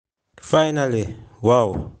Finally,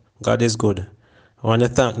 wow, God is good. I want to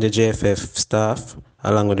thank the JFF staff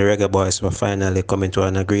along with the Reggae Boyz for finally coming to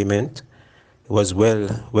an agreement. It was well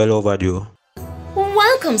overdue.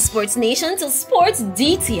 Welcome, Sports Nation, to Sports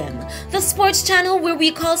DTM, the sports channel where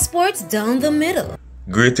we call sports down the middle.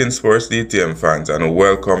 Greetings, Sports DTM fans, and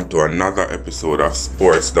welcome to another episode of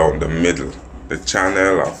Sports Down the Middle, the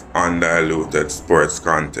channel of undiluted sports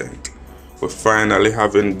content. We're finally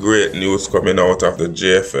having great news coming out of the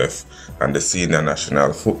JFF and the senior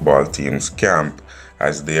national football team's camp,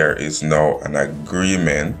 as there is now an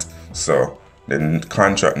agreement, so the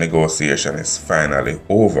contract negotiation is finally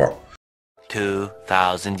over.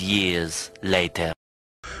 2,000 years later.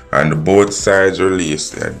 And both sides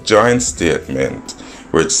released a joint statement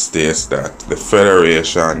which states that the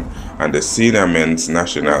Federation and the senior men's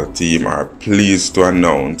national team are pleased to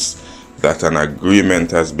announce that an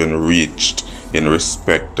agreement has been reached in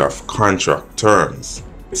respect of contract terms.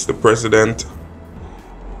 It's the president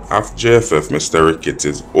of JFF, Mr. Ricketts,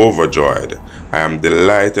 is overjoyed. I am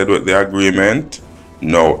delighted with the agreement.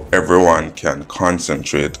 Now everyone can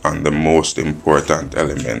concentrate on the most important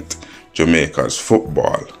element, Jamaica's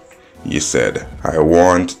football. He said, I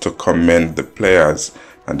want to commend the players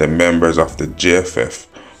and the members of the JFF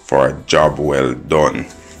for a job well done.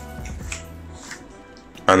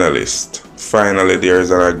 Analyst, finally there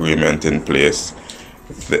is an agreement in place.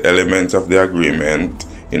 The elements of the agreement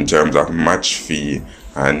in terms of match fee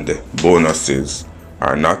and bonuses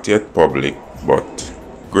are not yet public, but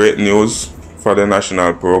great news for the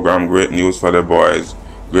national program, great news for the boys,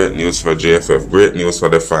 great news for JFF, great news for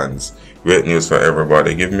the fans, great news for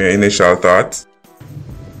everybody. Give me your initial thoughts.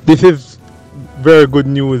 This is very good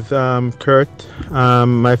news, Kurt,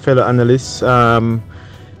 my fellow analysts.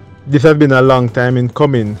 This has been a long time in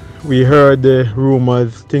coming. We heard the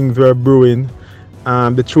rumors, things were brewing.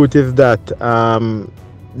 The truth is that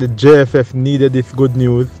the JFF needed this good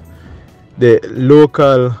news. The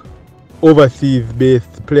local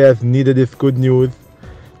overseas-based players needed this good news.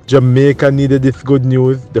 Jamaica needed this good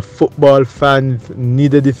news. The football fans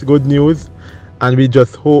needed this good news. And we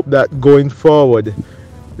just hope that going forward,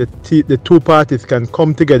 the two parties can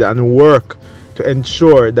come together and work to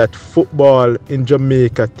ensure that football in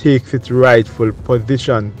Jamaica takes its rightful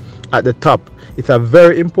position at the top. It's a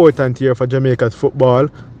very important year for Jamaica's football.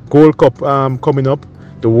 Gold Cup coming up,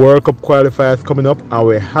 the World Cup qualifiers coming up, and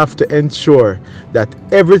we have to ensure that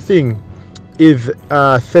everything is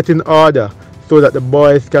set in order so that the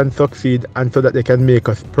boys can succeed and so that they can make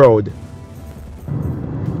us proud.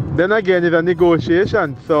 Then again, it's a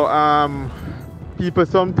negotiation, so people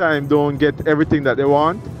sometimes don't get everything that they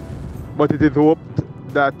want, but it is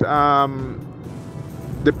hoped that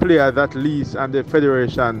the players at least and the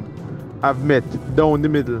federation have met down the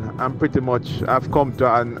middle and pretty much have come to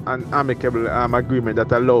an amicable agreement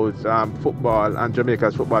that allows football and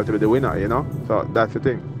Jamaica's football to be the winner, you know? So that's the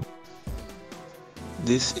thing.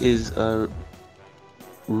 This is a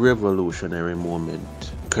revolutionary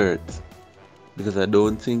moment, Kurt, because I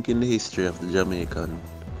don't think in the history of the Jamaican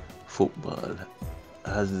football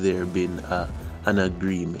has there been an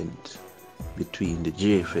agreement between the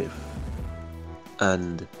JFF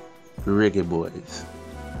and Reggae Boyz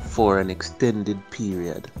for an extended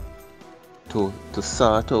period to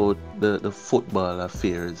sort out the football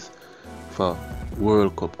affairs for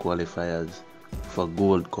World Cup qualifiers, for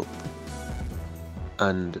Gold Cup,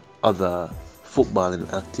 and other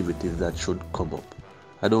footballing activities that should come up.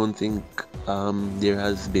 I don't think there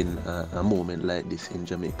has been a moment like this in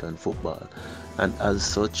Jamaican football, and as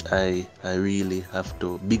such I really have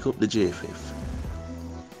to big up the JFF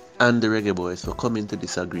and the Reggae Boyz for coming to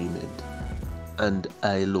this agreement, and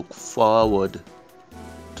I look forward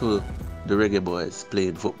to the Reggae Boyz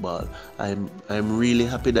playing football. I'm really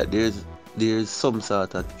happy that there's some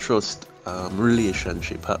sort of trust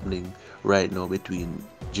relationship happening right now between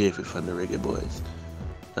JFF and the Reggae Boyz,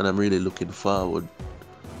 and I'm really looking forward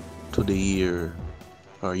to the year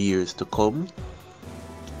or years to come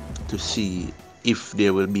to see if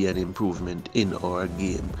there will be an improvement in our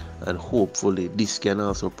game, and hopefully this can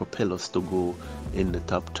also propel us to go in the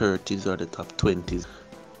top 30s or the top 20s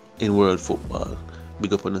in world football.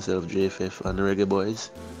 Big up on yourself, JFF and the Reggae Boyz.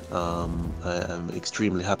 I am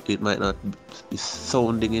extremely happy. It might not be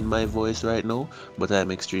sounding in my voice right now, but I am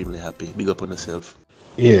extremely happy. Big up on yourself.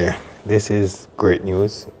 Yeah, this is great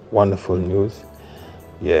news, wonderful news.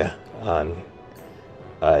 Yeah, and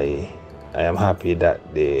I am happy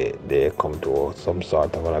that they come to some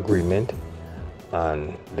sort of an agreement,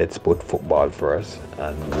 and let's put football first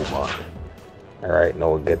and move on. All right,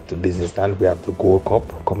 now we'll get to business stand. We have the Gold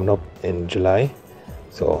Cup coming up in July,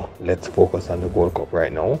 so let's focus on the Gold Cup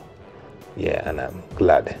right now. Yeah, and I'm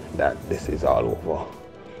glad that this is all over.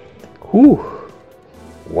 Whew,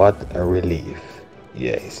 what a relief.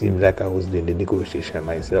 Yeah, it seems like I was doing the negotiation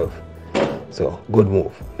myself. So, good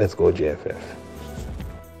move. Let's go, JFF.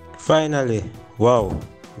 Finally, wow,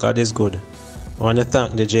 God is good. I want to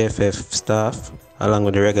thank the JFF staff along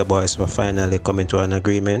with the Reggae Boyz for finally coming to an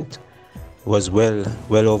agreement. It was well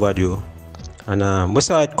overdue. And we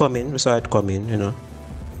saw it coming, you know.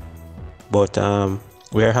 But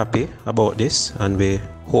we're happy about this, and we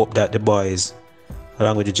hope that the boys,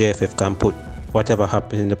 along with the JFF, can put whatever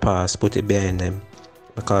happened in the past, put it behind them,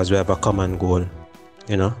 because we have a common goal,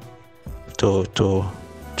 you know, to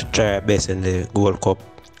try our best in the Worldcup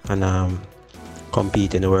and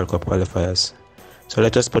compete in the World Cup qualifiers. So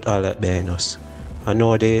let us put all that behind us. I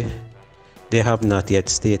know they have not yet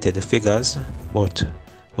stated the figures, but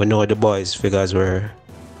we know the boys' figures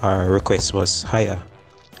our request was higher.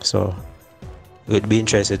 So it would be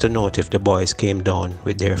interesting to note if the boys came down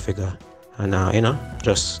with their figure and you know,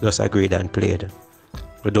 just agreed and played.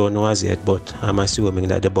 We don't know as yet, but I'm assuming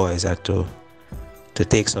that the boys had to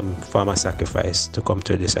take some form of sacrifice to come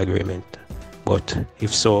to this agreement. But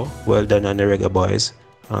if so, well done on the Reggae Boyz.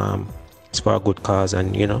 It's for a good cause,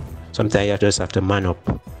 and you know, sometimes you just have to man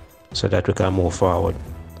up so that we can move forward.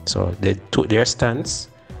 So they took their stance.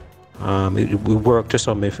 We worked to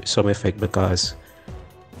some effect, because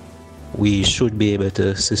we should be able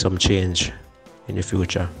to see some change in the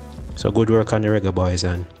future. So good work on the Reggae Boyz,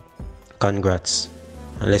 and congrats,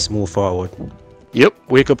 and let's move forward. Yep,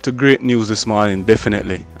 wake up to great news this morning,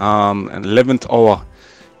 definitely. 11th hour,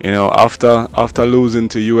 you know, after losing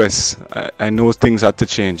to US, I know things had to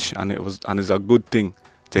change, and it's a good thing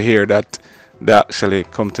to hear that they actually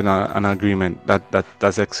come to an agreement.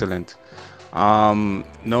 That's excellent. Now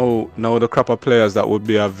the crop of players that would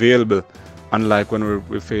be available, unlike when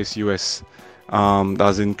we face US,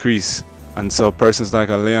 does increase, and so persons like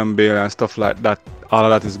a Liam Bailey and stuff like that, all of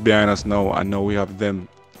that is behind us now, and now we have them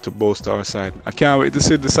to boast our side. I can't wait to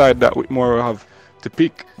see the side that Whitmore will have to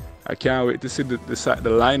pick. I can't wait to see the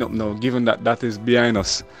lineup now, given that is behind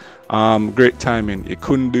us. Great timing. You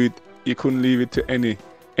couldn't do it. You couldn't leave it to any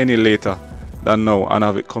later than now and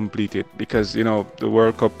have it completed, because you know the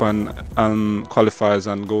World Cup and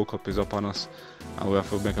qualifiers and Gold Cup is up on us, and we have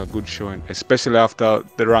to make a good showing, especially after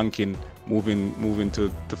the ranking moving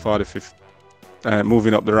to the 45th,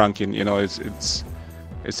 moving up the ranking. You know, it's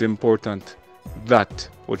important that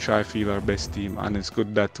we try to feel our best team, and it's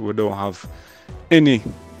good that we don't have any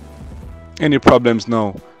problems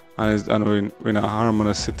now, and we're in a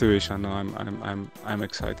harmonious situation now. I'm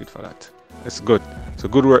excited for that. It's good. So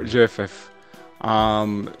good work, JFF.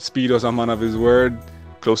 Speed was a man of his word,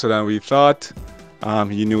 closer than we thought.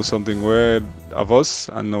 He knew something weird of us,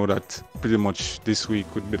 and know that pretty much this week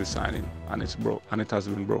would be the signing, and it has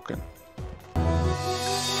been broken.